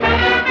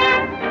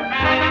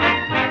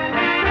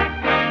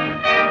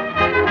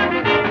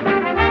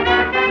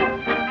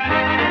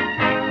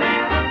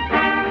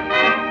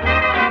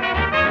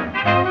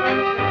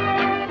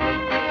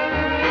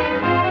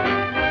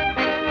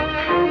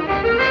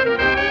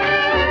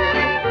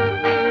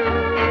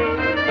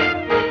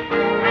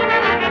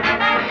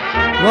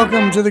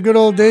Welcome to the Good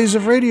Old Days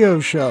of Radio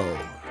show.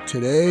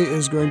 Today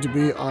is going to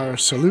be our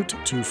salute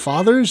to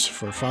fathers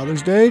for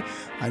Father's Day.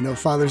 I know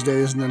Father's Day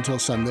isn't until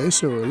Sunday,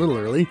 so we're a little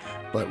early,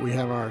 but we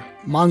have our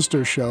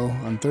monster show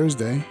on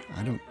Thursday.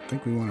 I don't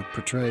think we want to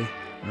portray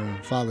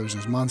fathers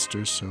as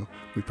monsters, so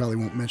we probably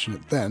won't mention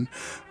it then.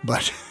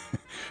 But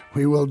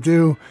we will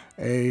do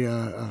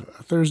a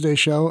Thursday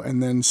show,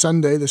 and then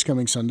Sunday, this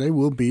coming Sunday,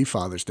 will be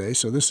Father's Day.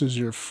 So this is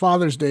your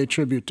Father's Day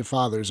tribute to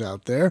fathers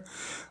out there.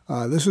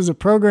 This is a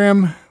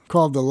program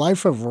called The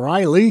Life of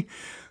Riley.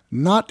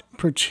 Not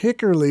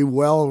particularly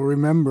well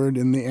remembered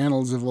in the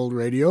annals of old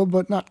radio,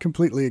 but not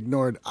completely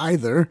ignored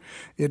either.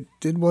 It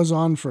was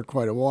on for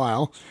quite a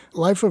while.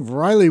 Life of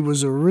Riley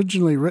was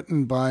originally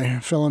written by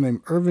a fellow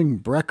named Irving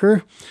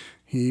Brecker.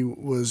 He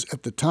was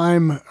at the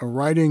time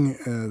writing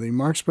the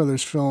Marx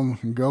Brothers film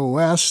Go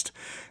West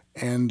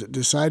and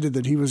decided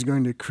that he was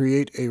going to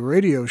create a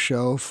radio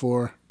show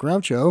for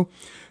Groucho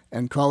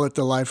and call it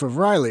The Life of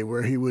Riley,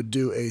 where he would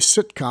do a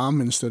sitcom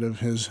instead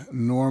of his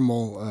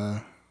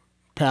normal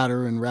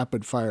patter and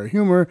rapid-fire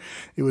humor.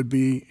 It would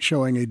be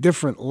showing a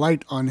different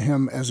light on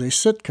him as a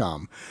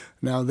sitcom.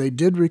 Now, they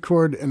did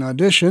record an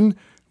audition,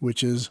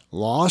 which is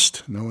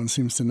lost. No one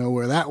seems to know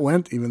where that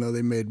went, even though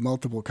they made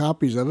multiple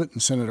copies of it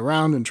and sent it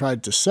around and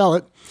tried to sell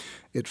it.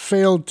 It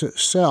failed to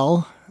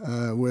sell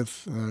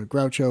with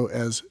Groucho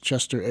as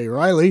Chester A.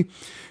 Riley,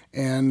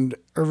 and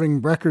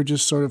Irving Brecker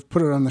just sort of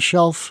put it on the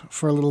shelf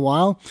for a little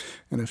while,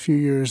 and a few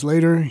years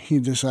later he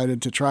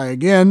decided to try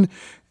again.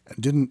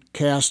 Didn't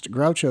cast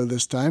Groucho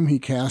this time. He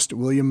cast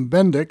William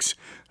Bendix,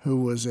 who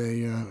was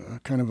a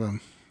kind of a,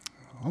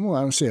 I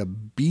want to say a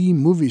B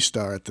movie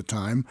star at the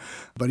time,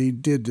 but he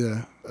did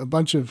a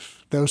bunch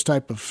of those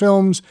type of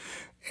films,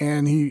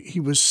 and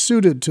he was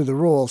suited to the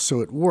role,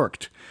 so it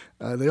worked.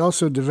 They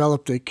also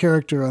developed a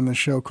character on the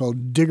show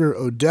called Digger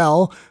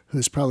O'Dell,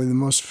 who's probably the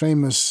most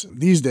famous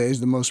these days,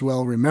 the most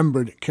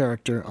well-remembered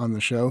character on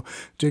the show.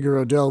 Digger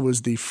O'Dell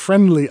was the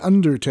friendly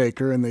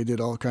Undertaker, and they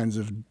did all kinds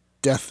of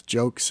death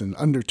jokes and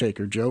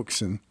Undertaker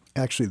jokes, and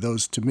actually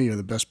those, to me, are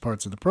the best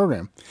parts of the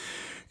program.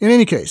 In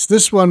any case,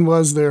 this one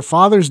was their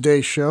Father's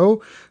Day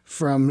show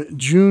from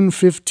June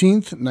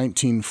 15th,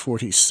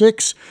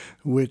 1946,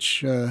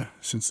 which,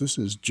 since this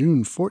is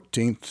June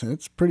 14th,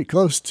 it's pretty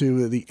close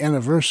to the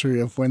anniversary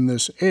of when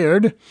this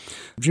aired.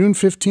 June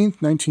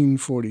 15th,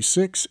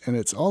 1946, and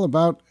it's all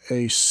about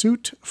a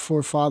suit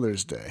for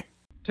Father's Day.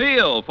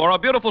 Teal for a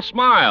beautiful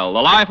smile,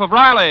 The Life of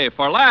Riley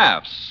for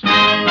laughs.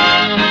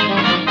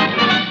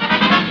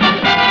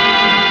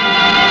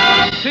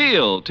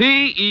 Teal,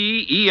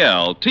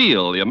 T-E-E-L,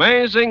 Teal, the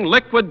amazing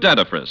liquid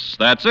dentifrice.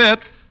 That's it,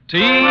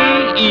 T-E-E-L.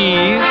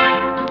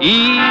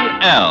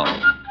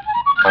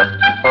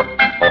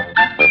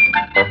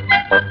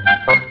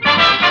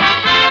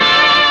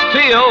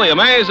 Teal, the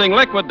amazing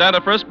liquid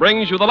dentifrice,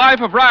 brings you The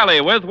Life of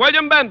Riley with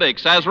William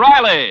Bendix as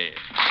Riley.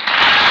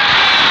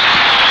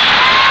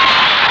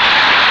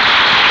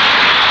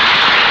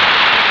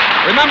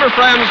 Remember,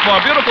 friends, for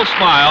beautiful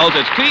smiles,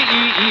 it's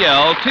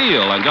T-E-E-L,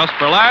 Teal. And just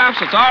for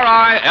laughs, it's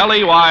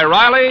R-I-L-E-Y,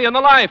 Riley in The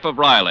Life of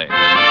Riley.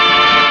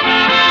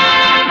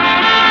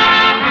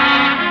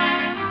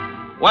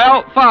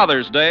 Well,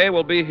 Father's Day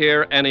will be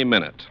here any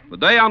minute. The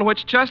day on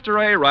which Chester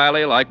A.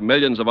 Riley, like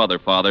millions of other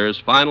fathers,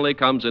 finally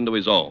comes into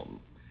his own.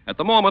 At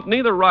the moment,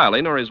 neither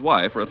Riley nor his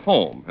wife are at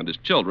home, and his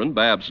children,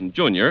 Babs and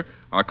Junior,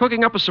 are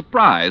cooking up a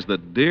surprise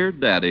that dear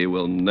Daddy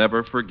will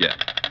never forget.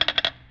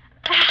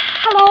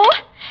 Hello?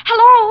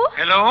 Hello?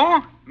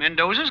 Hello?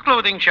 Mendoza's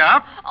clothing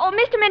shop? Oh,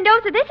 Mr.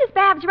 Mendoza, this is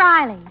Babs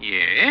Riley.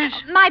 Yes?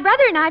 My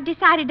brother and I have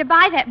decided to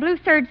buy that blue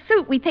serge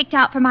suit we picked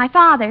out for my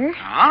father.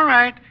 All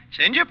right.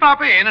 Send your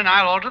papa in and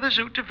I'll alter the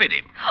suit to fit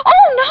him.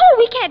 Oh, no,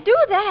 we can't do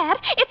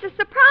that. It's a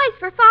surprise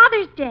for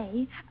Father's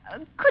Day.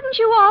 Couldn't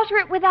you alter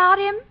it without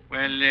him?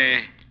 Well,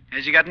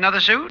 has he got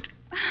another suit?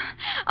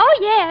 Oh,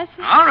 yes.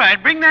 All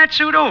right, bring that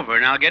suit over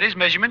and I'll get his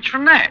measurements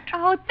from that.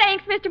 Oh,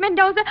 thanks, Mr.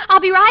 Mendoza.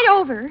 I'll be right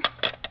over.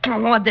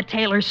 What'd the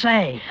tailor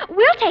say?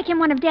 We'll take him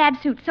one of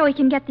Dad's suits so he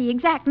can get the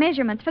exact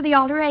measurements for the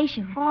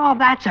alteration. Oh,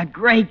 that's a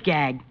great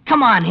gag.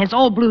 Come on, his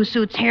old blue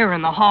suit's here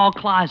in the hall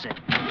closet.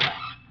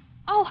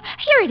 Oh,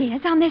 here it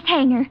is on this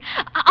hanger.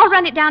 I'll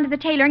run it down to the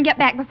tailor and get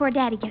back before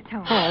Daddy gets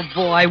home. Oh,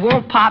 boy,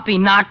 won't Pop be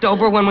knocked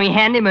over when we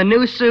hand him a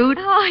new suit?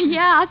 Oh,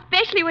 yeah,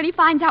 especially when he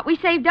finds out we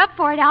saved up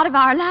for it out of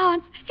our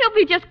allowance. He'll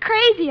be just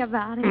crazy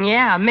about it.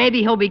 Yeah,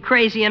 maybe he'll be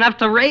crazy enough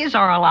to raise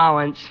our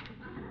allowance.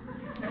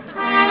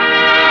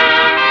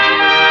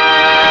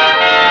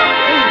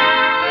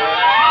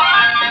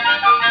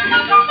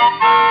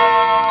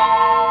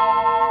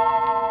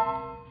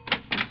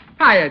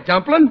 Hiya,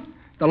 Dumplin'.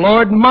 The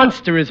Lord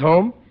Munster is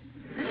home.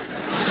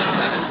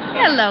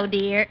 Hello,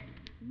 dear.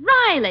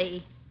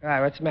 Riley. All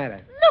right, what's the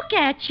matter? Look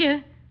at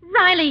you.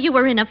 Riley, you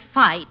were in a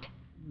fight.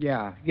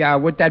 Yeah,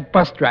 with that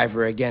bus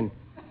driver again.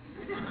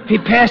 He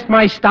passed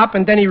my stop,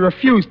 and then he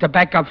refused to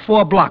back up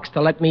 4 blocks to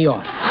let me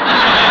off.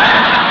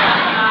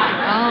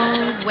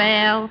 Oh,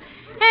 well,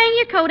 hang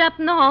your coat up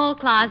in the hall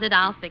closet.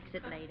 I'll fix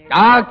it later.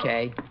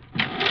 Okay.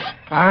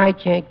 I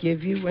can't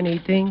give you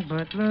anything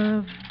but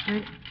love.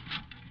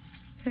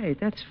 Hey,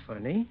 that's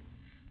funny.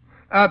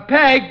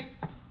 Peg,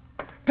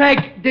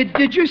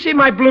 did you see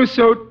my blue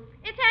suit?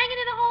 It's hanging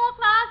in the hall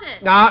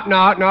closet.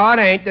 No, it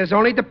ain't. There's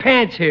only the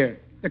pants here.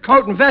 The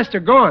coat and vest are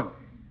gone.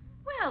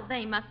 Well,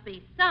 they must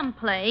be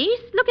someplace.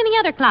 Look in the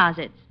other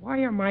closets. Why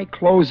are my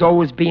clothes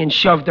always being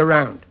shoved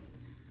around?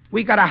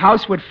 We got a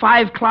house with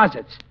 5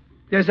 closets.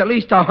 There's at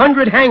least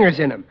 100 hangers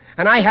in them,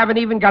 and I haven't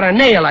even got a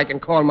nail I can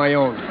call my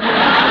own.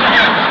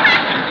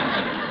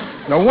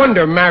 No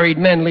wonder married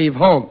men leave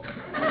home.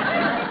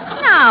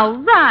 Now,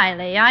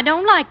 Riley, I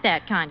don't like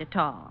that kind of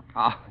talk.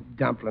 Oh,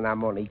 Dumpling,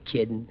 I'm only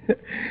kidding.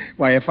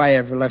 Why, if I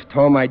ever left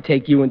home, I'd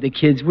take you and the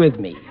kids with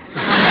me.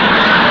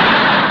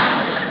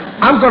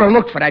 I'm going to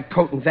look for that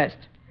coat and vest.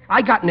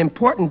 I got an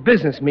important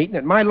business meeting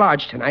at my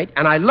lodge tonight,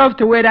 and I love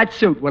to wear that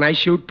suit when I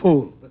shoot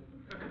pool.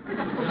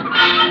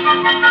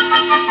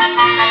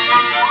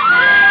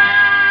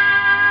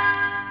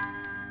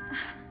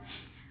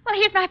 Well,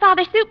 here's my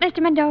father's suit, Mr.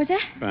 Mendoza.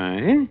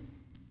 Fine.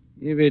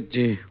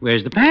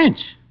 Where's the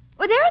pants?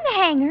 Well, they're in the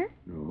hanger.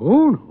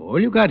 No, all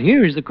you got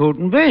here is the coat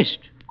and vest.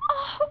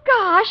 Oh,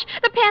 gosh.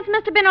 The pants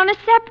must have been on a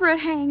separate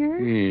hanger.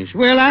 Yes.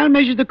 Well, I'll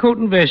measure the coat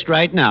and vest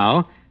right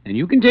now, and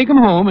you can take them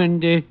home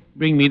and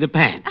bring me the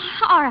pants.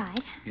 All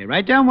right. Here,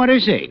 write down what I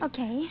say.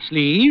 Okay.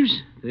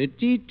 Sleeves,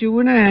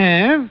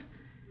 32.5.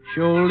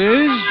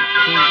 Shoulders.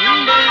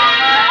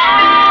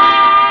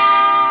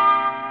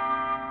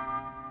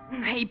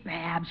 Hey,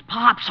 Babs,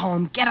 Pop's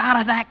home. Get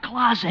out of that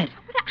closet.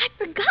 But I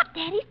forgot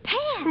Daddy's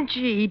pants.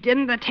 Gee,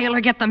 didn't the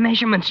tailor get the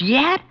measurements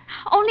yet?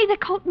 Only the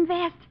coat and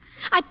vest.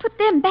 I put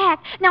them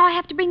back. Now I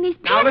have to bring these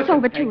pants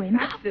over to him.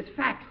 Facts is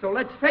facts, so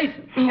let's face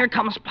it. Here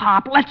comes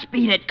Pop. Let's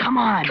beat it. Come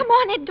on. Come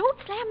on, Ed. Don't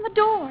slam the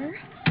door.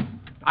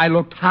 I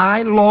looked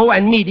high, low,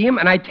 and medium,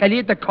 and I tell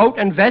you the coat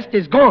and vest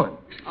is gone.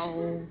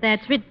 Oh,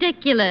 that's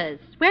ridiculous.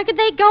 Where could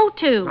they go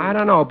to? I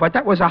don't know, but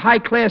that was a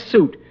high-class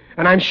suit,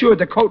 and I'm sure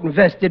the coat and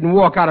vest didn't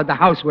walk out of the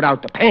house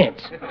without the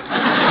pants.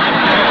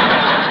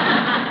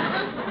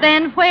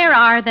 Then where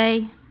are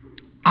they?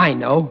 I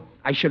know.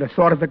 I should have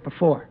thought of it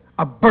before.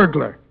 A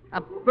burglar.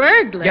 A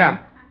burglar? Yeah.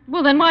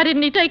 Well, then why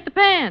didn't he take the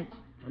pants?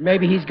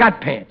 Maybe he's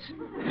got pants.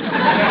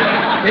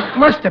 It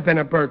must have been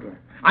a burglar.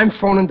 I'm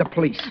phoning the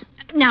police.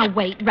 Now,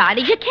 wait,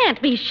 Riley. You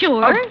can't be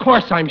sure. Of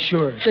course I'm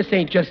sure. This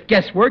ain't just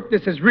guesswork.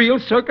 This is real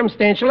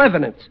circumstantial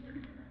evidence.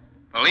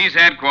 Police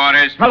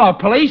headquarters. Hello,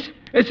 police.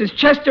 This is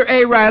Chester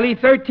A. Riley,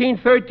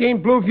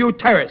 1313 Blueview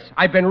Terrace.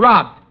 I've been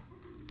robbed.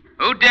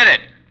 Who did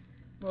it?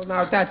 Well,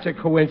 now, that's a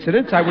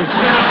coincidence. I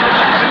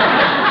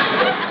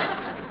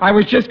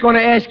was just going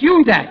to ask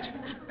you that.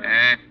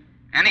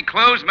 Any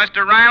clues,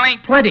 Mr. Riley?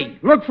 Plenty.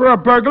 Look for a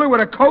burglar with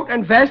a coat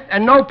and vest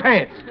and no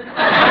pants.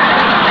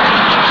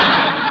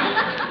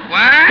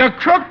 What? The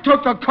crook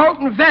took a coat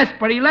and vest,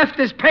 but he left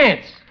his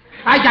pants.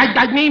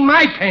 I mean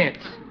my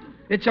pants.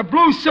 It's a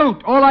blue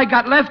suit. All I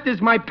got left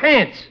is my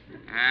pants.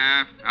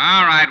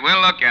 All right,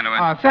 we'll look into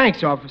it.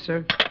 Thanks,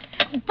 officer.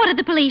 What did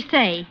the police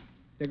say?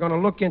 They're going to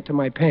look into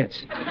my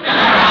pants.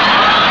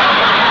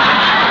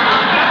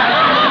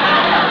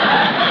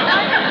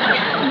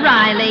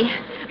 Riley,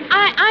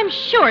 I'm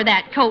sure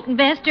that coat and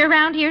vest are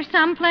around here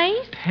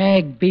someplace.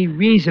 Peg, be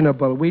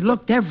reasonable. We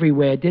looked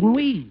everywhere, didn't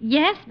we?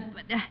 Yes,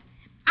 but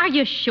are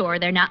you sure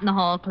they're not in the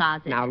hall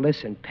closet? Now,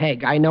 listen,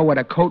 Peg, I know what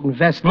a coat and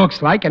vest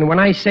looks like, and when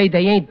I say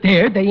they ain't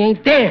there, they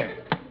ain't there.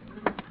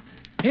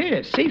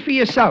 Here, see for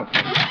yourself.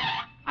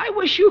 I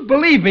wish you'd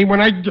believe me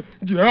when I...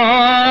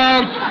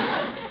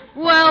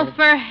 Well,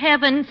 for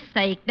heaven's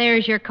sake,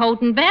 there's your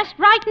coat and vest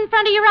right in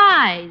front of your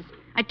eyes.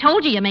 I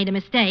told you made a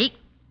mistake.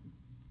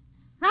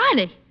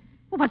 Riley,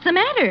 well, what's the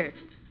matter?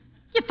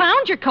 You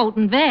found your coat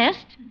and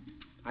vest.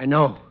 I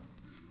know,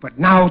 but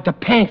now the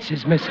pants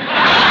is missing.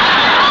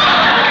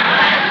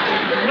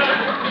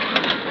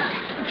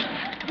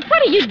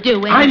 What are you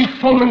doing? I'm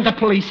phoning the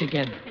police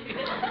again.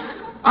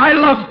 I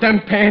love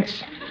them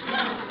pants.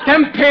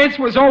 Them pants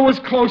was always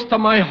close to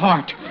my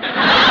heart.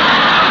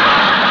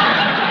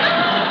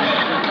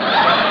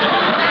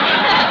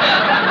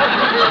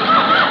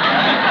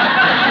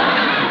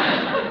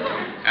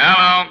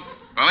 Hello,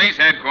 police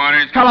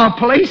headquarters. Hello,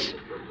 police.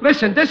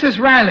 Listen, this is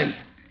Riley.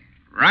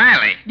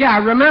 Riley?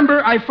 Yeah,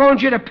 remember I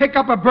phoned you to pick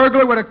up a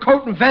burglar with a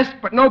coat and vest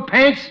but no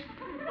pants?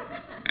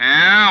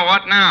 Yeah,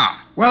 what now?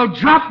 Well,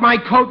 drop my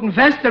coat and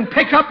vest and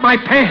pick up my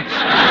pants.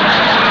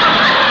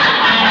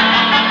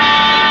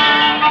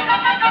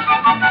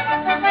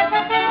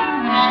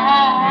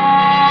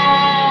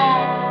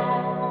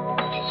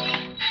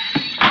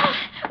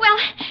 Well,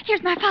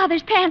 here's my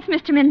father's pants,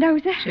 Mr.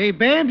 Mendoza. Say,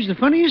 Babs, the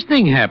funniest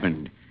thing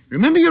happened.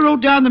 Remember you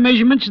wrote down the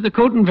measurements of the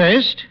coat and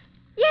vest?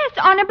 Yes,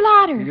 on a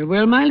blotter.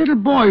 Well, my little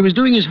boy was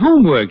doing his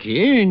homework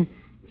here, and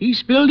he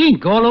spilled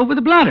ink all over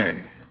the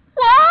blotter.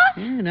 What?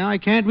 Yeah, now I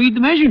can't read the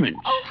measurements.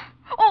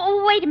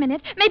 Oh, wait a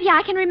minute. Maybe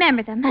I can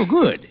remember them. Oh,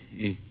 good.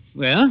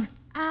 Well?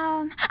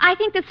 I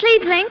think the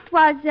sleeve length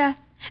was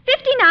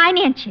 59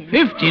 inches.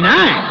 59?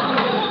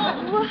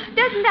 Well,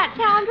 doesn't that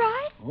sound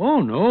right?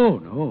 Oh, no.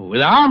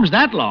 With arms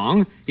that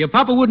long, your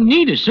papa wouldn't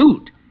need a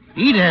suit.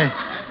 He'd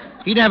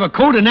have a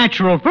coat of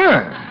natural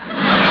fur.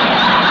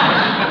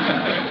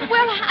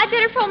 Well, I'd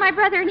better my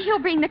brother and he'll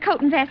bring the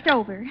coat and vest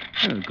over.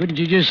 Well, couldn't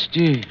you just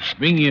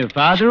bring your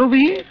father over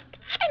here?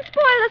 And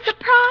spoil the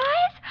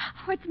surprise?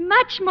 Oh, it's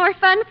much more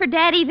fun for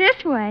Daddy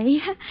this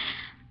way.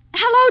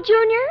 Hello,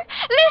 Junior.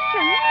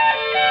 Listen.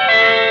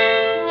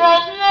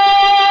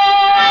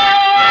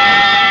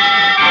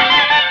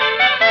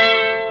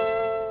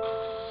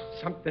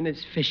 Something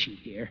is fishy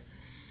here.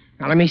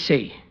 Now, let me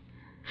see.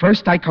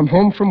 First, I come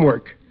home from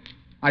work.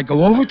 I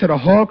go over to the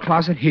hall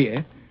closet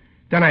here.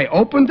 Then I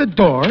open the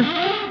door,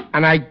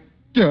 and I...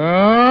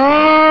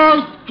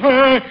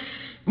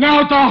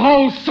 now the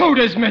whole suit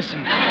is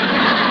missing.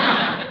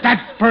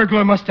 That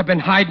burglar must have been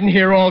hiding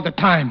here all the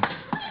time.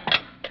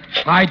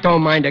 I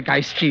don't mind a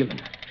guy stealing,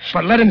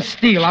 but let him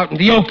steal out in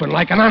the open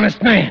like an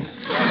honest man.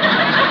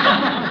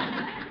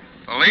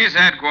 Police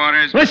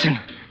headquarters. Listen,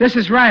 this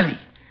is Riley.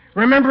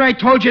 Remember I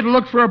told you to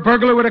look for a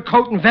burglar with a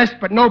coat and vest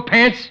but no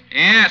pants?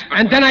 Yes, but...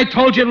 And then I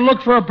told you to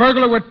look for a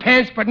burglar with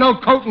pants but no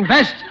coat and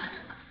vest?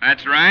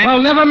 That's right.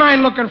 Well, never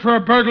mind looking for a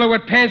burglar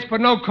with pants but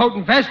no coat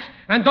and vest,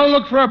 and don't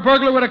look for a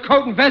burglar with a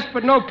coat and vest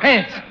but no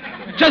pants.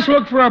 Just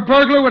look for a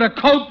burglar with a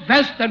coat,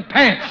 vest, and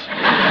pants.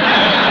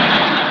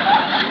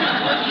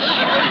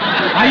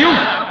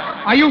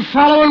 Are you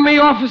following me,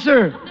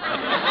 officer? No,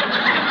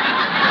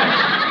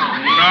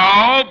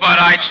 but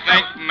I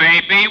think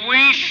maybe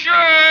we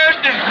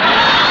should.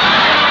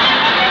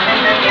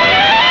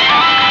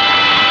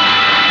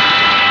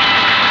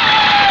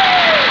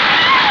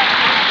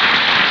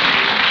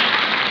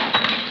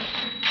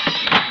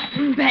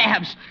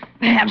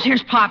 Babs,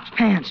 here's Pop's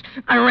pants.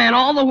 I ran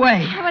all the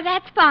way. Oh, well,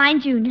 that's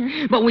fine,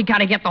 Junior. But we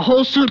gotta get the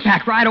whole suit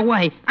packed right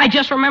away. I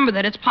just remembered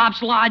that it's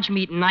Pop's lodge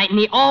meeting night, and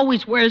he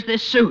always wears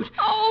this suit.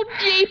 Oh,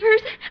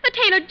 jeepers. The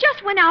tailor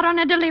just went out on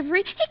a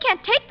delivery. He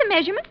can't take the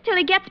measurements till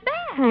he gets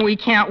back. We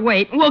can't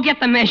wait. We'll get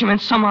the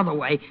measurements some other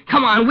way.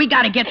 Come on, we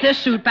gotta get this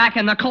suit back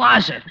in the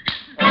closet.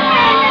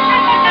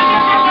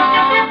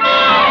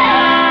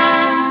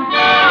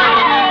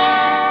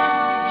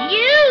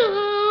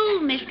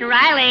 You, Mr.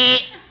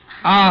 Riley.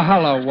 Ah,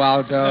 hello,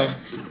 Waldo.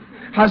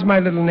 How's my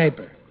little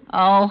neighbor?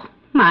 Oh,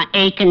 my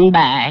aching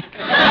back.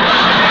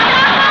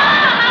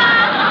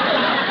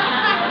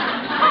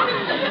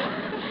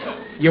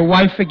 Your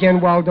wife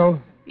again,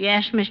 Waldo?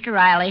 Yes, Mr.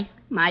 Riley.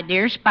 My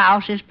dear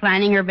spouse is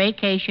planning her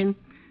vacation,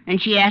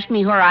 and she asked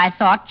me where I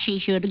thought she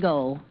should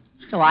go.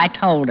 So I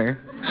told her.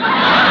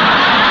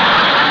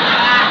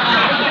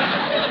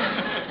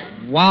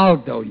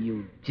 Waldo,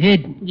 you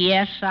didn't.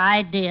 Yes,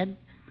 I did.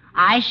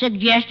 I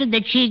suggested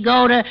that she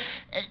go to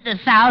the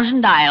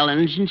Thousand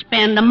Islands and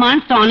spend a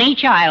month on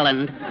each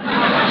island.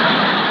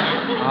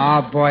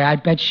 Oh, boy, I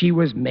bet she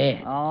was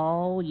mad.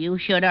 Oh, you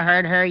should have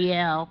heard her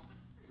yell.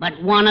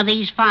 But one of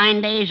these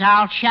fine days,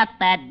 I'll shut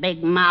that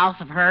big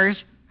mouth of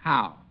hers.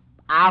 How?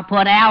 I'll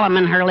put alum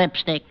in her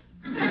lipstick.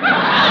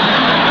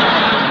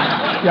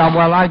 Yeah,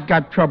 well, I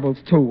got troubles,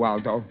 too,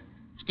 Waldo.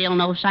 Still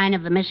no sign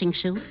of the missing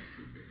suit?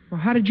 Well,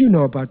 how did you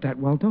know about that,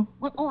 Waldo?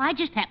 Well, I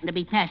just happened to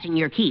be passing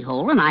your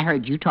keyhole, and I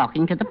heard you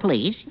talking to the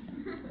police.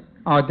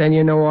 Oh, then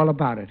you know all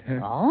about it, huh?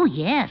 Oh,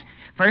 yes.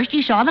 First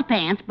you saw the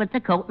pants, but the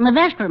coat and the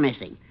vest were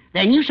missing.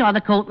 Then you saw the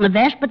coat and the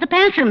vest, but the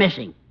pants were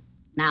missing.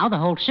 Now the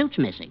whole suit's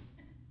missing.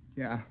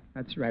 Yeah,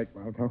 that's right,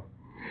 Waldo.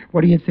 What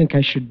do you think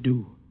I should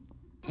do?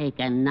 Take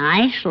a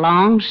nice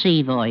long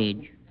sea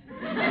voyage.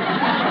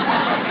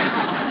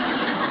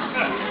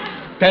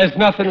 There's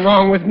nothing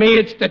wrong with me.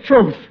 It's the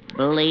truth.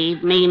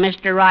 Believe me,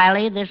 Mr.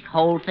 Riley, this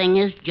whole thing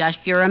is just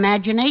your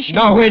imagination.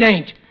 No, it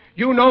ain't.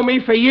 You know me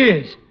for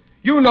years.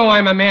 You know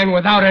I'm a man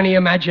without any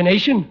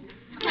imagination.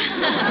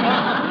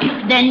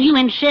 Then you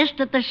insist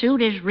that the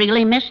suit is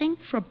really missing?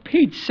 For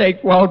Pete's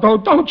sake, Waldo,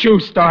 don't you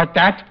start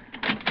that.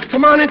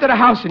 Come on into the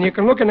house and you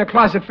can look in the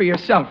closet for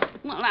yourself.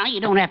 Well, now,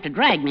 you don't have to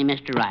drag me,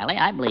 Mr. Riley.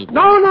 I believe you.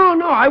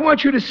 No. I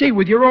want you to see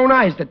with your own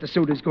eyes that the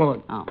suit is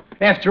gone. Oh.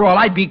 After all,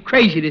 I'd be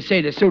crazy to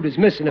say the suit is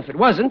missing if it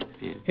wasn't.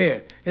 Yeah.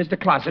 Here's the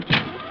closet.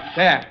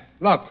 There,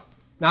 look.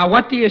 Now,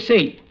 what do you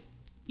see?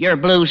 Your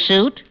blue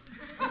suit?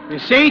 You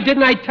see,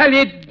 didn't I tell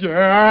you?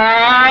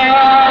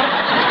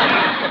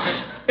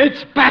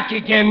 It's back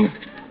again.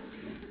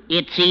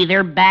 It's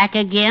either back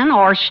again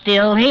or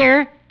still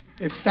here.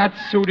 If that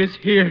suit is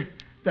here,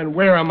 then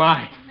where am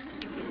I?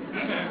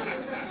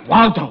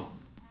 Waldo,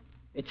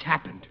 it's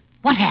happened.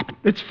 What happened?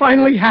 It's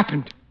finally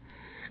happened.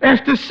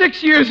 After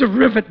 6 years of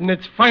riveting,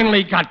 it's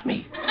finally got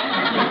me.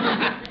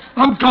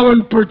 I'm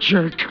going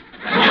berserk.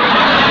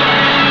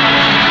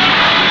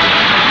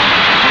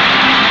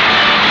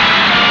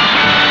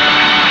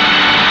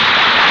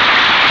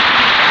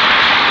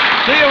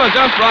 Steele has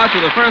just brought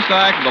you the first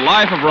act of The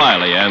Life of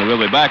Riley, and we'll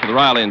be back with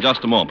Riley in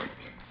just a moment.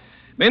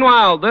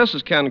 Meanwhile, this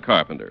is Ken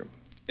Carpenter.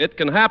 It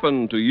can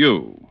happen to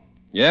you.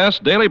 Yes,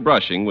 daily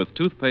brushing with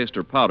toothpaste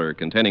or powder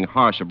containing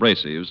harsh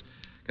abrasives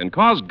can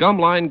cause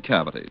gum-line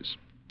cavities.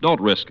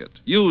 Don't risk it.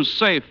 Use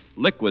safe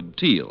liquid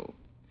Teal.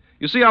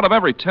 You see, out of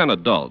every 10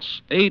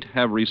 adults, 8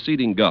 have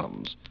receding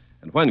gums.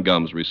 And when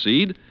gums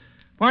recede,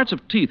 parts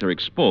of teeth are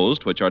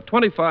exposed which are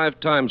 25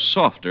 times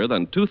softer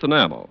than tooth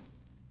enamel.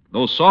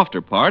 Those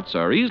softer parts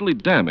are easily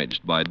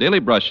damaged by daily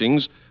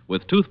brushings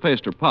with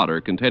toothpaste or powder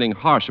containing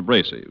harsh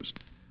abrasives.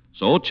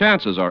 So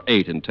chances are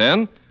 8 in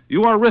 10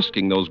 you are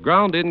risking those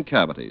ground-in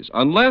cavities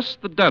unless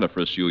the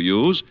dentifrice you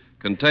use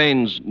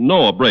contains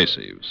no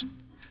abrasives.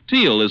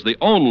 Teal is the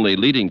only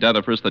leading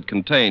dentifrice that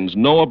contains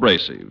no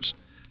abrasives.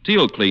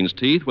 Teal cleans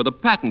teeth with a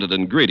patented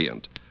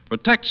ingredient,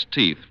 protects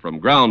teeth from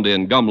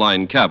ground-in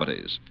gum-line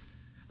cavities.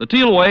 The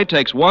Teal way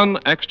takes 1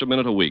 extra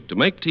minute a week to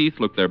make teeth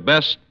look their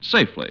best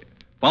safely.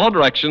 Follow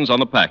directions on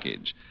the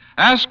package.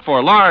 Ask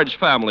for large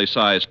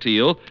family-size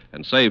Teal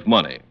and save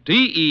money.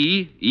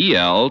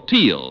 T-E-E-L,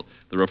 Teal,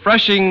 the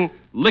refreshing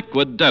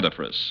liquid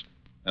dentifrice.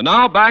 And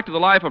now back to the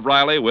life of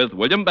Riley with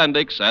William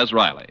Bendix as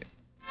Riley.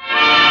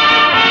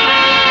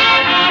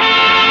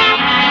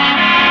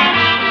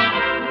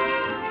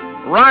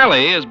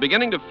 Riley is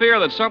beginning to fear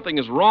that something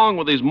is wrong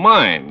with his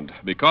mind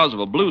because of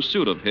a blue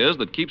suit of his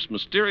that keeps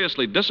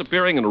mysteriously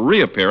disappearing and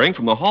reappearing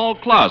from the hall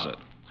closet.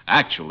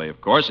 Actually,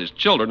 of course, his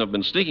children have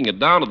been sneaking it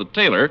down to the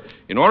tailor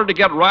in order to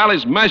get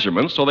Riley's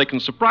measurements so they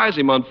can surprise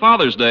him on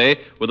Father's Day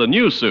with a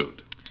new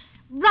suit.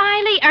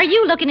 Riley, are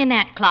you looking in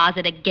that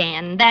closet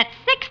again? That's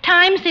 6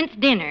 times since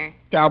dinner.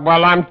 Yeah,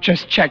 well, I'm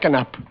just checking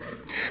up.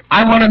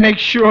 I want to make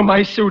sure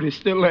my suit is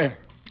still there.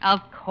 Of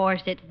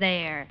course it's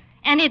there.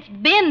 And it's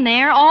been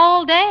there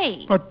all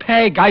day. But,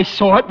 Peg, I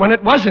saw it when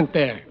it wasn't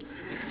there.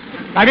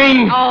 I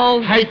mean...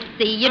 Oh, you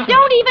see, you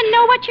don't even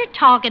know what you're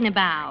talking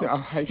about.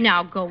 Yeah,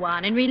 Now, go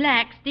on and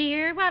relax,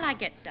 dear, while I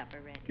get supper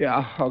ready.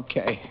 Yeah,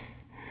 okay.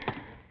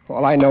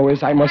 All I know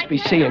is I must be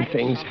seeing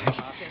things.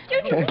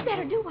 Junior, we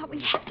better do what we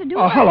have to do.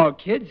 Oh, hello,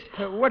 kids.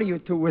 What are you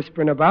two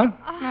whispering about?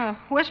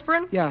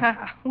 Whispering?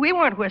 Yeah. We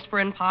weren't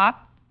whispering,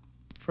 Pop.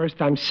 First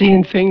I'm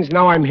seeing things,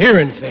 now I'm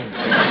hearing things.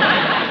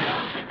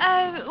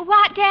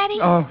 What, Daddy?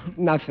 Oh,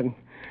 nothing.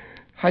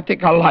 I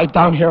think I'll lie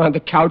down here on the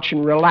couch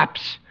and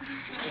relapse.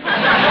 Come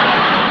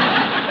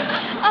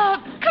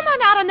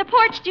on out on the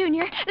porch,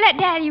 Junior. Let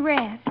Daddy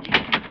rest.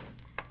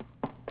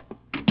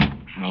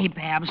 Hey,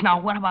 Babs, now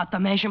what about the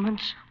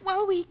measurements?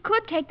 Well, we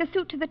could take the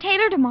suit to the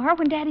tailor tomorrow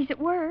when Daddy's at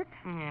work.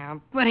 Yeah,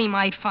 but he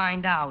might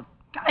find out.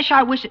 Gosh,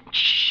 I wish it...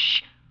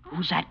 Shh!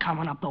 Who's that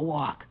coming up the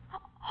walk?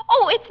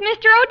 Oh, it's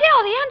Mr.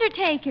 Odell, the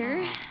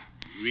undertaker.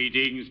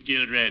 Greetings,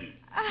 children.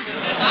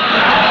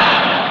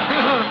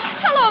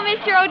 Hello,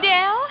 Mr.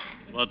 Odell.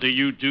 What are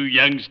you two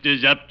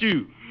youngsters up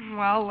to?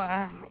 Well,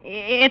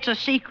 it's a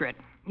secret.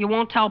 You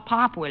won't tell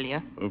Pop, will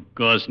you? Of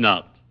course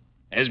not.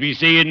 As we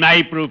say in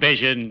my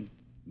profession,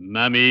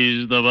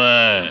 Mummy's the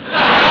word.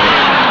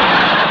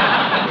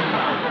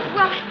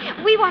 Well,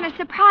 we want to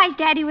surprise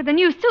Daddy with a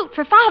new suit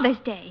for Father's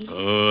Day.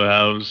 Oh,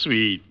 how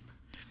sweet.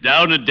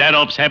 Down at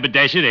Daroff's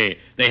haberdashery,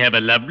 they have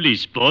a lovely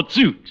sport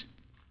suit.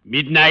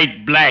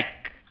 Midnight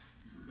black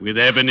with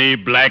ebony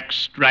black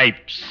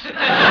stripes.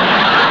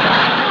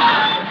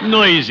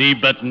 Noisy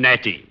but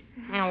natty.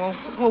 Yeah,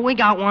 well, we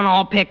got one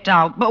all picked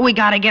out, but we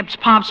got to get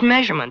Pop's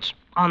measurements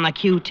on the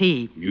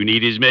QT. You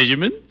need his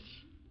measurements?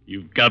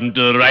 You've come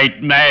to the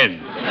right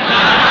man.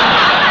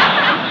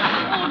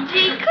 Oh,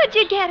 gee, could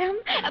you get him?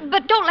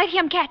 But don't let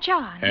him catch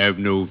on. Have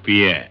no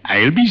fear.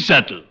 I'll be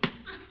subtle.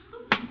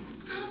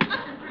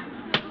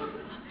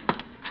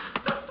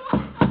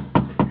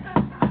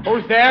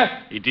 Who's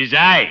there? It is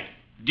I,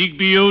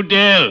 Digby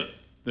Odell,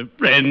 the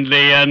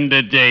friendly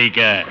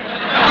undertaker.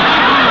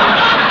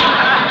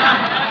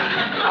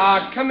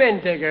 Come in,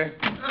 Digger.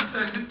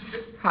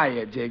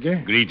 Hiya,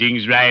 Digger.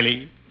 Greetings,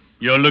 Riley.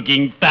 You're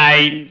looking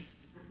fine.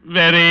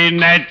 Very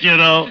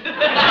natural.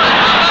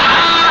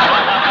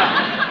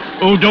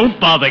 Oh, don't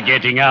bother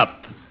getting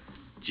up.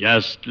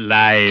 Just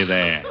lie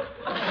there.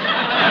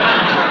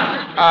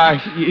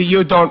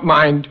 You don't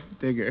mind,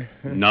 Digger?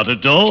 Not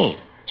at all.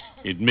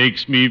 It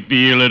makes me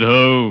feel at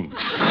home.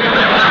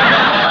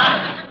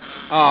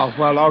 Oh,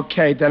 well,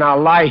 okay, then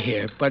I'll lie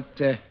here,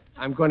 but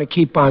I'm going to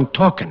keep on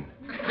talking.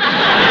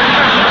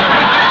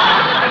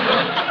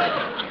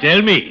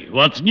 Tell me,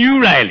 what's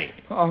new, Riley?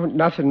 Oh,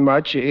 nothing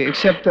much,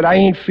 except that I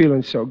ain't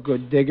feeling so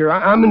good, Digger.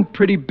 I'm in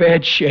pretty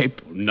bad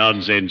shape.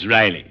 Nonsense,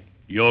 Riley.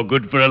 You're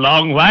good for a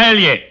long while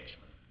yet.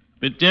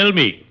 But tell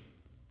me,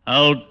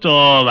 how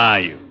tall are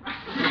you?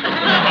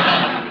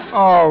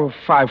 Oh,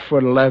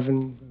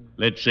 5'11".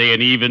 Let's say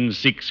an even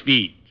 6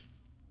 feet.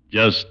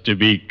 Just to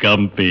be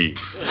comfy.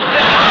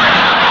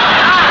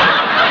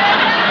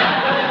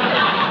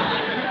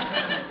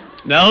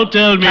 Now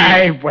tell me...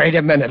 Hey, wait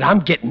a minute. I'm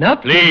getting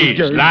up. Please,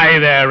 lie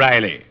there,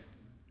 Riley.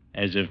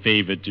 As a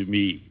favor to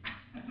me.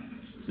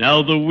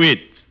 Now the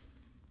width.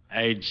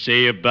 I'd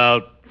say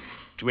about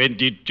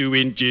 22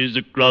 inches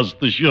across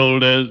the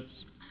shoulders.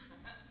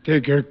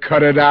 Digger,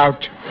 cut it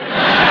out.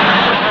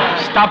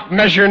 Stop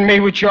measuring me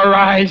with your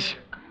eyes.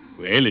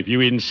 Well, if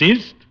you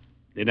insist,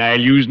 then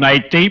I'll use my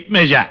tape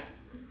measure.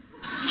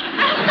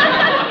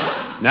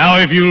 Now,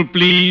 if you'll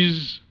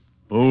please,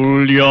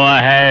 fold your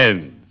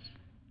hands.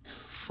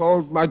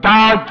 Fold my... No,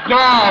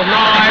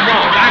 I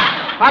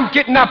won't. I'm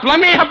getting up. Let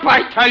me up,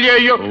 I tell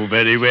you. Oh,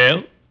 very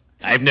well.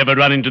 I've never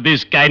run into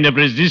this kind of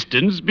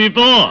resistance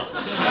before.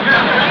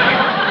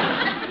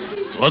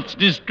 What's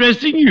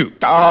distressing you?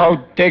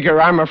 Oh,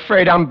 Digger, I'm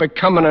afraid I'm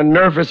becoming a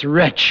nervous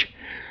wretch.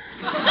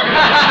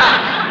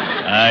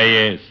 Ah,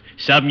 yes.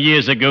 Some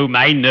years ago,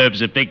 my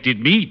nerves affected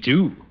me,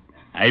 too.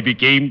 I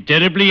became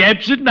terribly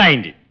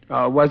absent-minded.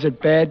 Was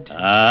it bad?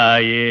 Ah,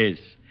 yes.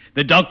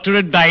 The doctor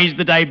advised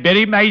that I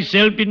bury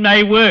myself in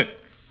my work.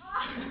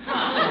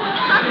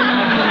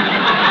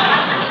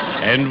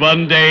 And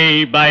one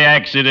day, by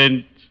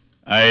accident,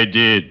 I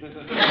did.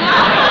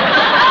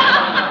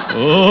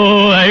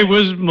 Oh, I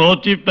was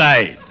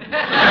mortified.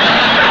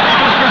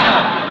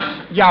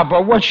 Yeah,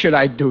 but what should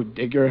I do,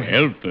 Digger?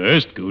 Well,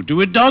 first, go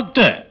to a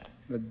doctor.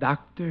 The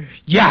doctor?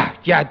 Yeah,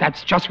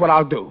 that's just what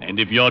I'll do. And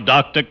if your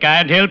doctor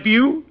can't help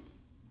you,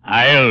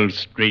 I'll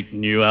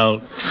straighten you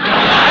out.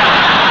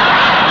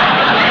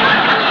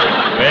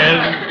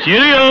 Well,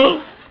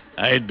 cheerio.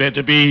 I'd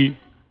better be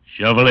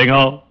shoveling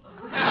off.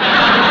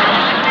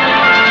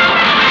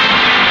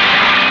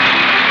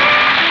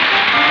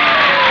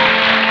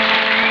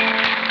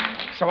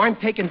 So I'm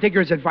taking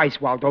Digger's advice,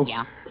 Waldo.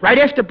 Yeah. Right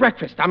after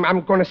breakfast, I'm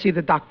going to see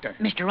the doctor.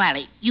 Mr.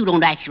 Riley, you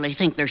don't actually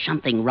think there's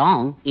something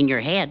wrong in your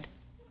head?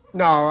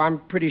 No, I'm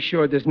pretty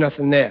sure there's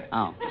nothing there.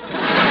 Oh.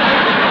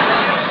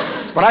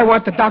 But I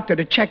want the doctor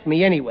to check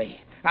me anyway.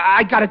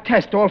 I got a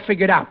test all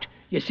figured out.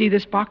 You see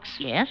this box?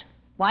 Yes?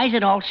 Why is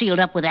it all sealed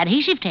up with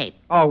adhesive tape?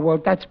 Oh, well,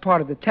 that's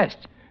part of the test,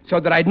 so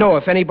that I'd know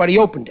if anybody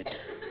opened it.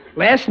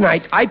 Last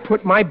night, I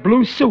put my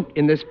blue suit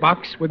in this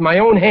box with my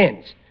own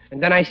hands,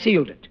 and then I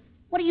sealed it.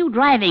 What are you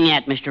driving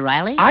at, Mr.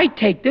 Riley? I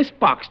take this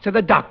box to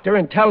the doctor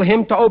and tell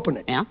him to open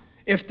it. Yeah?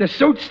 If the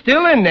suit's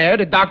still in there,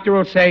 the doctor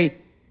will say,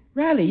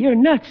 Riley, you're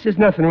nuts. There's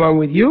nothing wrong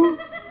with you.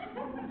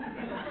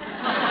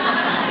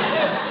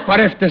 But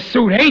if the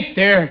suit ain't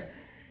there,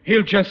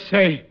 he'll just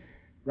say,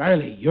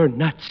 Riley, you're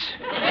nuts.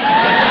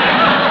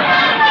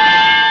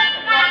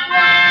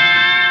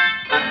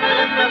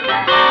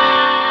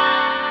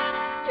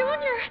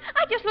 Junior,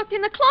 I just looked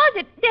in the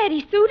closet.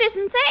 Daddy's suit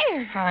isn't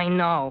there. I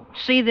know.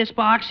 See this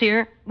box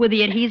here with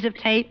the adhesive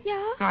tape?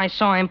 Yeah? I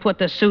saw him put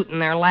the suit in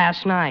there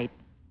last night.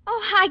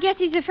 Oh, I guess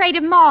he's afraid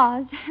of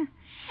moths.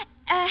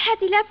 Has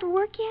he left for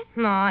work yet?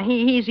 No,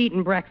 he's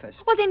eating breakfast.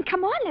 Well, then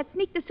come on. Let's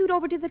sneak the suit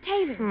over to the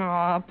tailor.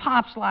 No,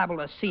 Pop's liable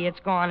to see it's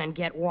gone and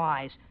get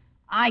wise.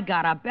 I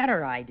got a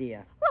better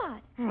idea.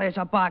 What? There's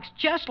a box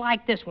just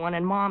like this one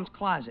in Mom's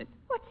closet.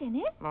 What's in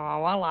it? Oh,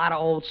 a lot of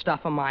old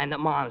stuff of mine that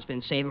Mom's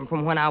been saving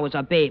from when I was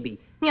a baby.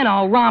 You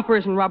know,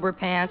 rompers and rubber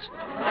pants.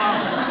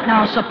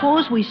 Now,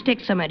 suppose we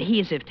stick some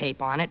adhesive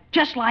tape on it,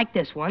 just like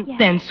this one, Yeah.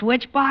 then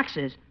switch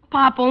boxes.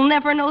 Pop will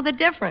never know the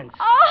difference.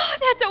 Oh,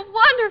 that's a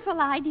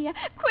wonderful idea.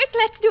 Quick,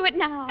 let's do it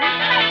now.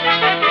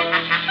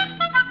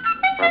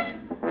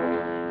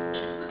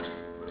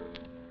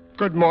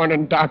 Good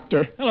morning,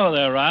 doctor. Hello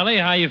there, Riley.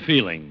 How you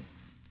feeling?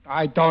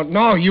 I don't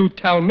know. You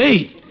tell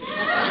me.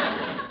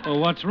 Well,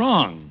 what's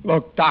wrong?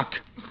 Look, Doc,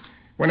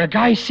 when a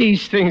guy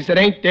sees things that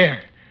ain't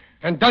there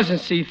and doesn't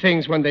see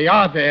things when they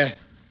are there,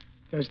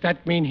 does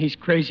that mean he's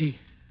crazy?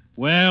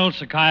 Well,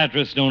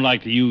 psychiatrists don't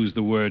like to use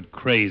the word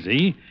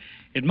crazy.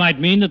 It might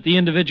mean that the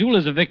individual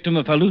is a victim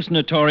of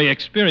hallucinatory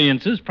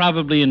experiences,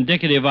 probably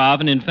indicative of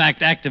and, in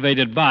fact,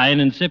 activated by an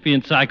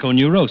incipient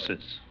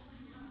psychoneurosis.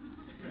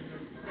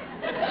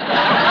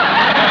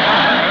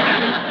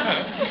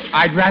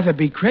 I'd rather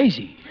be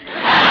crazy.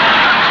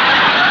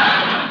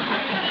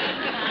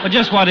 But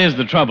just what is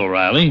the trouble,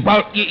 Riley?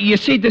 Well, you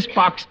see this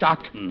box,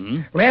 Doc?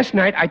 Mm-hmm. Last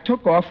night, I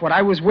took off what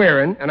I was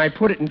wearing, and I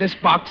put it in this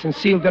box and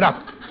sealed it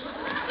up.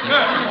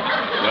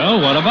 Well,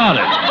 what about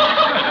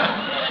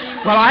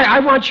it? Well, I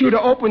want you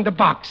to open the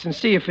box and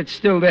see if it's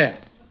still there.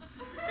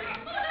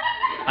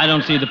 I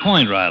don't see the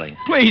point, Riley.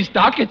 Please,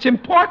 Doc, it's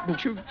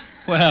important.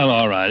 Well,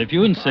 all right, if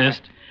you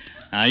insist.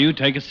 Now, you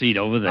take a seat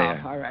over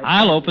there. Oh, all right.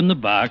 I'll open the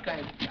box.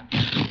 Thanks,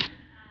 Doc.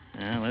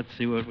 Now, let's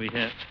see what we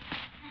have.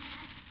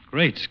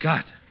 Great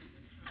Scott.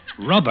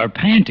 Rubber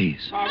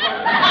panties. What's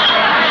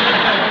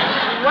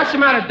the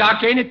matter,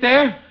 Doc? Ain't it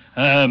there?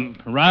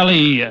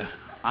 Riley,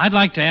 I'd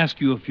like to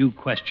ask you a few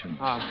questions.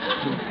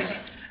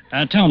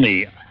 Tell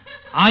me,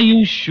 are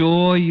you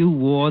sure you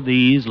wore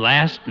these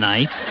last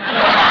night?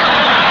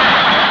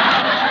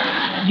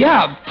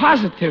 Yeah,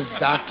 positive,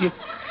 Doc.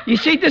 You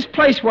see, this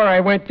place where I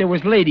went, there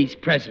was ladies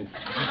present.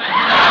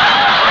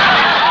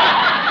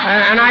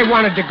 And I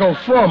wanted to go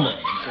formal.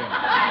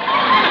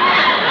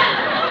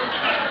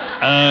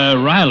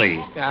 Riley,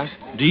 Yeah?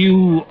 do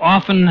you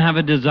often have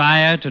a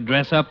desire to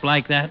dress up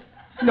like that?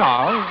 No,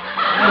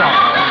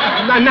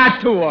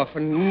 not too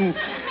often.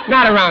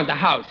 Not around the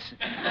house.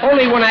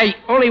 Only when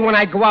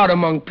I go out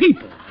among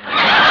people. And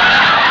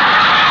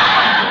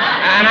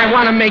I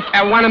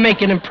want to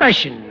make an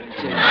impression.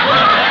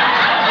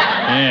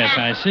 Yes,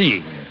 I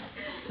see.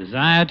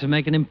 Desire to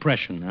make an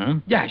impression, huh?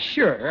 Yeah,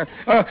 sure.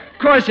 Of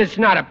course, it's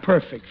not a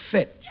perfect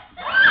fit.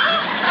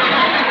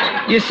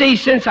 You see,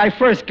 since I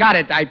first got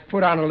it, I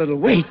put on a little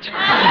weight.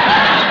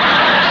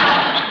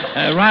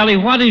 Riley,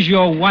 what is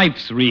your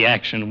wife's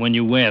reaction when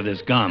you wear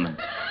this garment?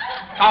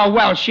 Oh,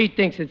 well, she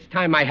thinks it's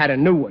time I had a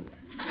new one.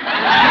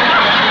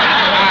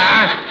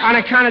 On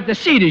account of the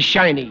seat is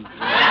shiny.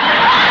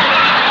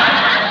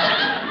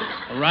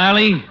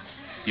 Riley,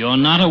 you're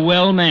not a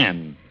well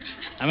man.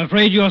 I'm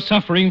afraid you're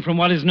suffering from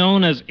what is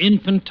known as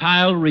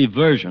infantile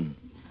reversion.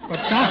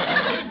 But,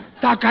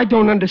 Doc, I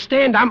don't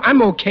understand.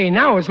 I'm okay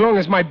now as long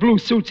as my blue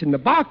suit's in the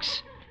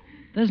box.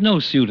 There's no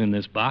suit in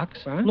this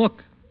box. Huh?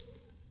 Look.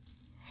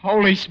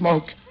 Holy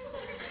smoke.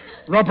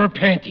 Rubber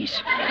panties.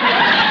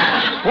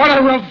 What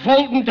a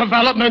revolting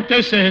development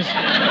this is.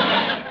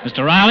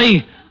 Mr.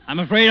 Riley, I'm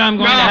afraid I'm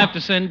going to have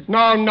to send...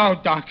 No,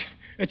 Doc.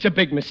 It's a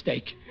big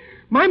mistake.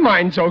 My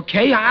mind's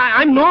okay.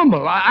 I'm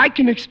normal. I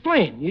can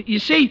explain. You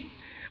see,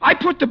 I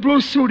put the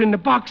blue suit in the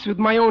box with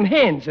my own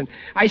hands, and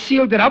I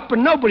sealed it up,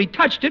 and nobody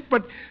touched it,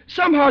 but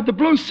somehow the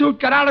blue suit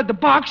got out of the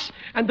box,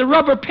 and the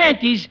rubber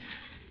panties...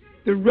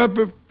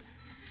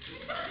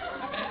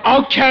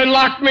 Okay,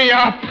 lock me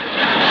up.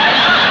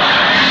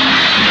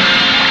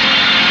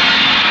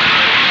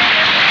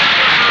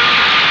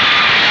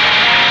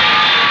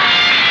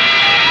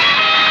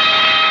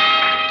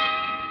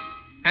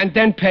 And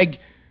then, Peg,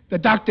 the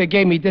doctor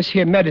gave me this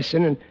here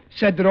medicine and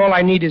said that all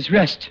I need is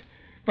rest.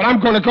 But I'm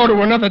going to go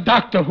to another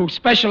doctor who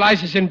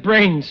specializes in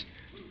brains.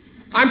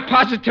 I'm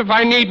positive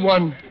I need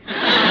one. Oh,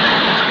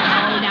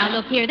 now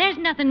look here. There's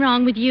nothing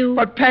wrong with you.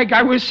 But, Peg,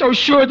 I was so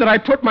sure that I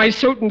put my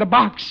suit in the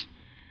box.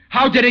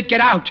 How did it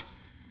get out?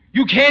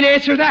 You can't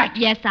answer that.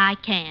 Yes, I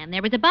can.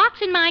 There was a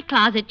box in my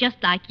closet just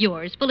like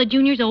yours, full of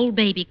Junior's old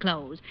baby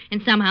clothes.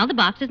 And somehow the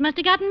boxes must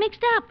have gotten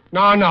mixed up.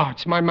 No,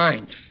 it's my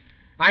mind.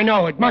 I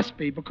know it must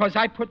be because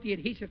I put the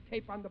adhesive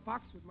tape on the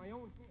box with my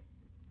own hand.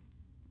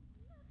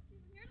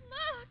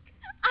 Look,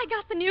 I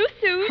got the new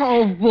suit.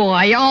 Oh,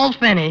 boy, all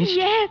finished.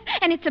 Yes,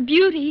 and it's a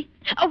beauty.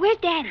 Oh, where's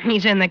Daddy?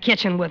 He's in the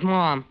kitchen with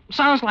Mom.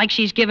 Sounds like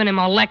she's giving him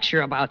a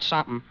lecture about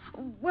something.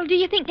 Well, do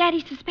you think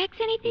Daddy suspects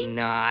anything?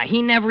 Nah,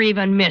 he never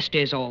even missed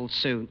his old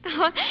suit.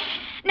 Oh,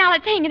 now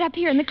let's hang it up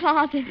here in the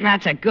closet.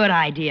 That's a good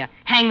idea.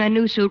 Hang the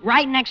new suit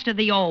right next to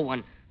the old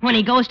one. When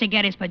he goes to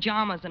get his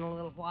pajamas in a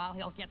little while,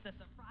 he'll get the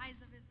surprise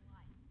of his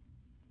life.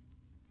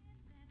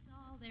 That's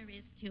all there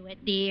is to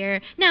it,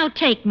 dear. Now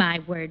take my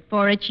word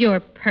for it. You're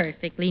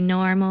perfectly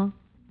normal.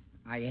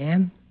 I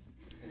am?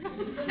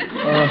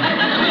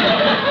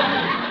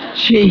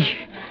 Gee,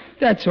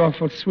 that's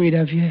awful sweet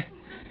of you.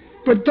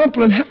 But,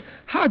 Dumplin',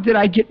 how did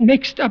I get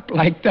mixed up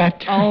like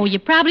that? Oh, you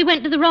probably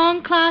went to the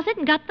wrong closet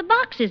and got the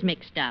boxes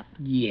mixed up.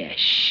 Yeah,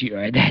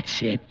 sure,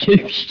 that's it.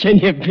 Can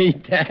you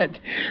beat that?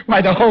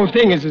 Why, the whole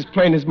thing is as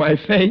plain as my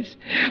face.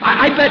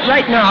 I bet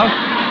right now...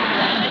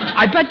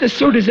 I bet the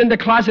suit is in the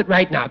closet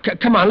right now.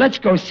 Come on, let's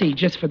go see,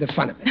 just for the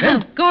fun of it. Huh?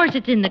 Of course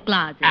it's in the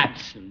closet.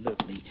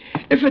 Absolutely.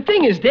 If a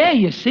thing is there,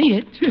 you see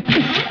it.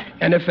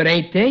 And if it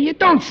ain't there, you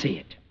don't see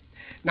it.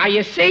 Now,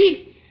 you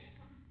see...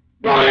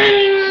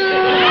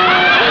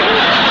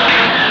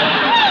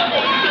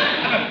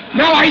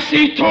 Now I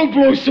see 2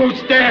 blue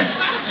suits there.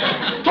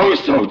 2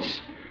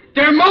 suits.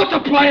 They're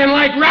multiplying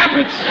like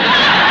rabbits.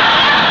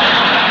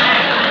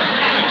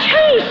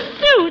 2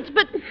 suits,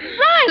 but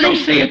Riley... You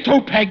see it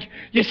too, Peg.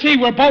 You see,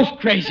 we're both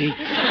crazy.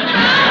 Surprise!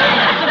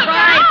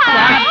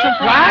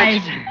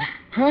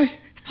 Huh?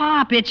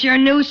 Pop, it's your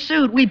new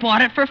suit. We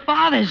bought it for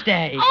Father's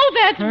Day. Oh,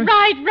 that's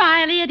right,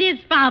 Riley. It is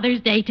Father's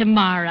Day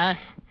tomorrow.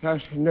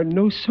 The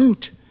new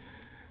suit.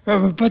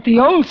 But the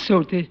old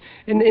suit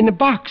in the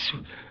box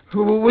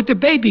with the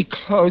baby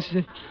clothes.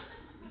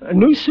 A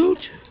new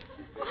suit?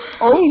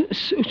 Old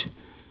suit?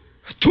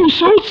 2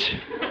 suits?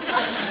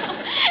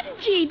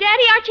 Gee,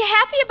 Daddy, aren't you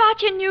happy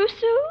about your new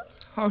suit?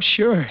 Oh,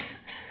 sure.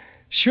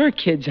 Sure,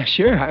 kids,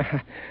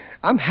 sure.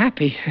 I'm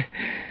happy.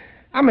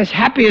 I'm as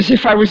happy as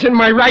if I was in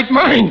my right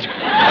mind. The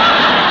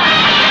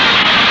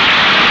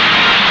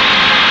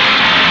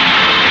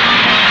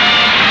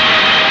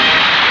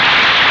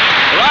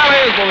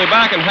Rileys will be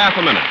back in half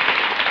a minute.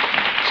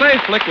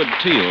 Safe Liquid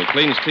Teal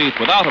cleans teeth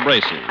without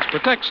abrasives,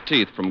 protects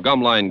teeth from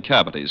gum-lined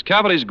cavities,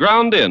 cavities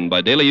ground in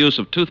by daily use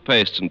of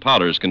toothpastes and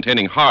powders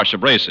containing harsh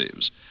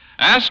abrasives.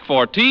 Ask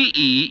for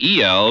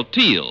T-E-E-L,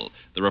 Teal,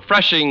 the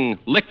refreshing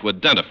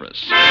liquid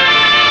dentifrice.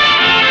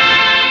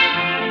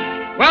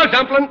 Well,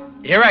 Dumplin',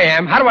 here I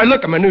am. How do I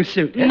look in my new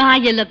suit? Huh? My,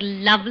 you look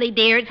lovely,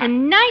 dear. It's the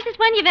nicest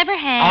one you've ever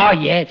had. Oh,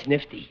 yeah, it's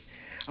nifty.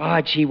 Oh,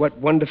 gee, what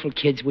wonderful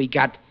kids we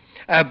got.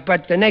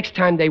 But the next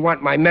time they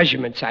want my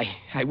measurements,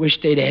 I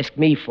wish they'd ask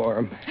me for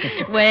them.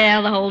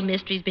 Well, the whole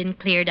mystery's been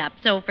cleared up,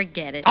 so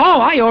forget it. Oh,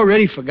 I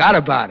already forgot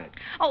about it.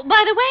 Oh,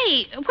 by the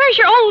way, where's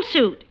your old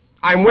suit?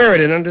 I'm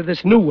wearing it under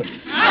this new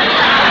one.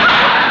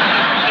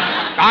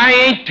 I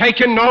ain't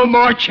taking no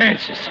more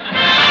chances.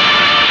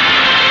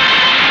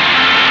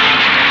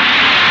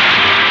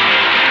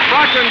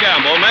 Procter &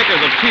 Gamble,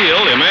 makers of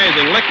Teal, the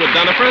amazing liquid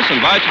dentifrice,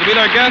 invites you to be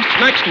their guests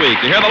next week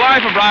to hear the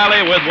life of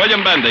Riley with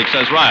William Bendix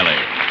as Riley.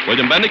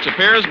 William Bendix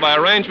appears by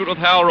arrangement with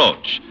Hal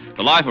Roach.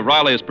 The Life of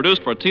Riley is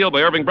produced for Teal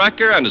by Irving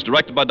Brecker and is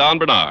directed by Don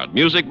Bernard.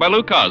 Music by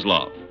Lou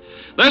Kozloff.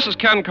 This is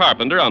Ken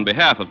Carpenter on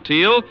behalf of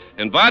Teal,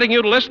 inviting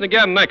you to listen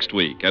again next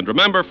week. And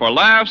remember, for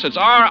laughs, it's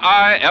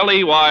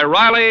R-I-L-E-Y,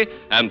 Riley,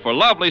 and for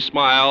lovely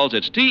smiles,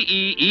 it's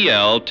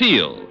T-E-E-L,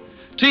 Teal.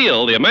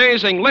 Teal, the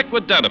amazing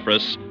liquid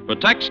dentifrice,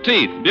 protects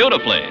teeth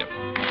beautifully.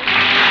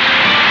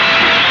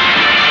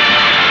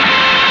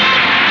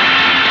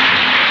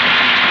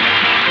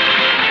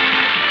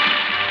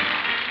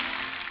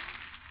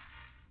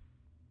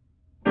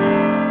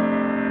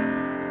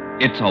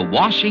 It's a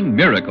washing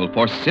miracle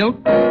for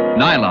silks,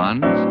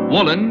 nylons,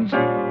 woolens,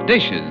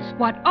 dishes.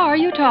 What are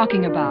you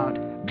talking about?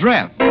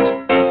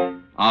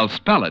 Dreft. I'll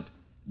spell it.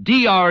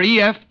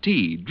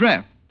 D-R-E-F-T,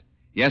 Dreft.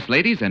 Yes,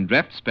 ladies, and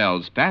Dreft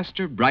spells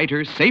faster,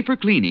 brighter, safer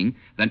cleaning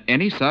than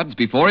any suds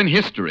before in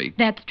history.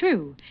 That's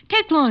true.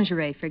 Take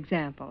lingerie, for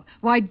example.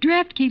 Why,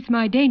 Dreft keeps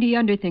my dainty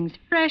underthings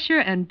fresher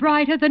and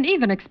brighter than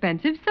even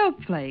expensive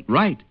soap flakes.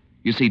 Right.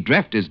 You see,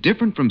 Dreft is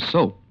different from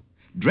soap.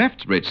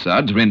 Dreft's rich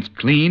suds rinse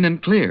clean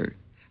and clear.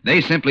 They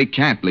simply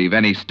can't leave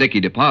any sticky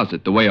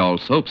deposit the way all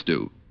soaps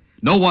do.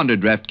 No wonder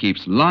Dreft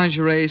keeps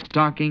lingerie,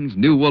 stockings,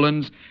 new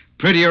woolens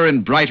prettier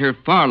and brighter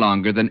far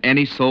longer than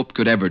any soap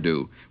could ever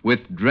do.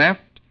 With Dreft,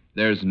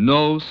 there's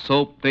no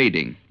soap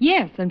fading.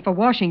 Yes, and for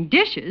washing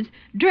dishes,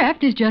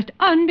 Dreft is just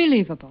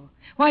unbelievable.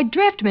 Why,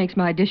 Dreft makes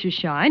my dishes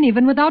shine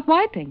even without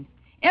wiping.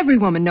 Every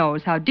woman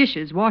knows how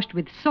dishes washed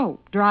with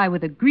soap dry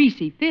with a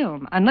greasy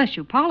film unless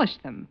you polish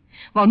them.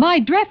 Well, my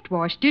Dreft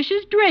wash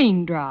dishes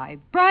drain dry,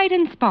 bright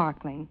and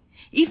sparkling.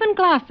 Even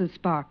glasses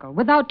sparkle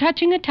without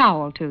touching a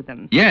towel to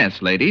them. Yes,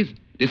 ladies.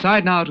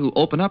 Decide now to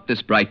open up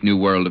this bright new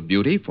world of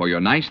beauty for your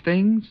nice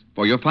things,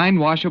 for your fine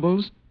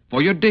washables,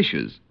 for your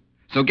dishes.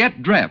 So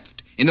get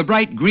Dreft in the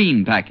bright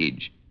green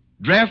package.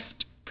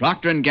 Dreft,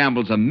 Procter &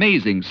 Gamble's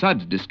amazing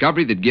suds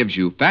discovery that gives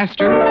you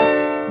faster,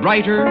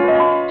 brighter,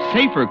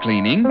 safer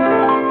cleaning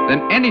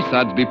than any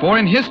suds before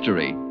in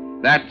history.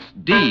 That's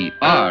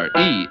D-R-E-F-T,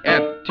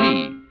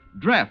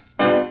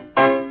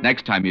 Dreft.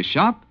 Next time you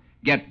shop,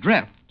 get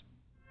Dreft.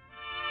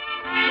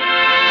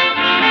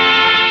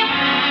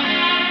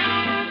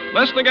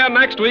 Listen again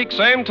next week,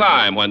 same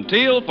time, when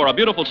Teal for a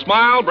Beautiful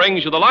Smile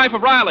brings you The Life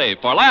of Riley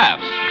for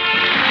laughs.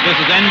 This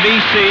is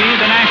NBC,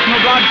 the National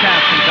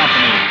Broadcasting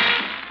Company.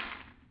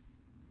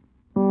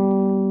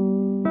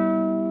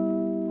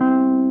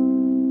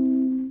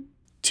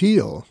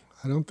 Teal.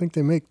 I don't think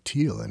they make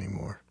Teal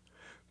anymore.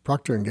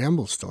 Procter &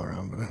 Gamble's still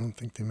around, but I don't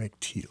think they make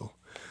Teal.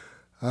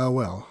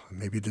 Well,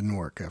 maybe it didn't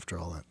work after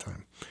all that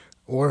time.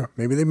 Or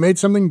maybe they made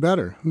something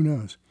better. Who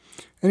knows?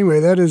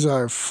 Anyway, that is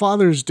our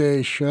Father's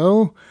Day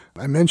show.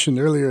 I mentioned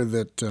earlier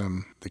that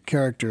the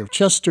character of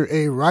Chester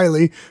A.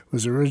 Riley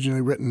was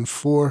originally written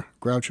for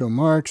Groucho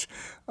Marx.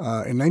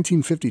 In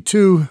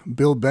 1952,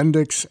 Bill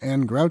Bendix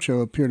and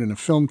Groucho appeared in a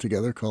film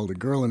together called A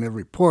Girl in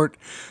Every Port.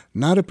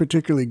 Not a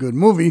particularly good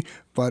movie,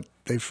 but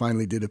they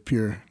finally did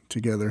appear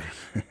together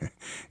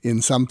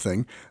in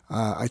something.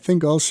 I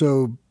think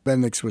also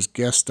Bendix was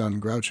guest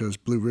on Groucho's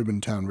Blue Ribbon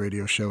Town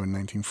radio show in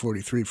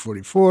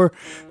 1943-44,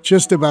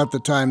 just about the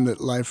time that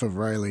Life of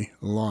Riley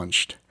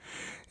launched.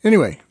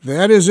 Anyway,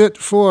 that is it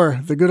for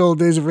the Good Old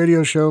Days of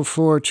Radio show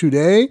for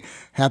today.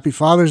 Happy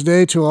Father's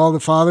Day to all the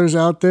fathers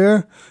out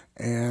there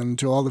and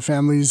to all the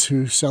families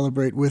who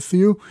celebrate with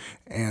you.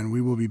 And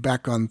we will be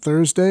back on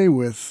Thursday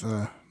with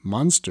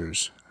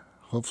monsters.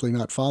 Hopefully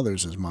not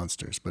fathers as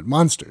monsters, but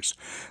monsters.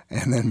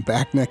 And then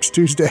back next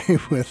Tuesday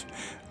with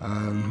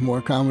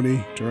more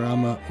comedy,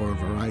 drama, or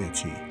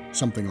variety.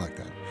 Something like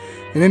that.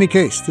 In any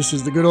case, this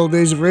is the Good Old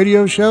Days of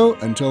Radio show.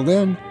 Until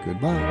then,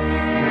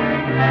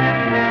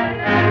 goodbye.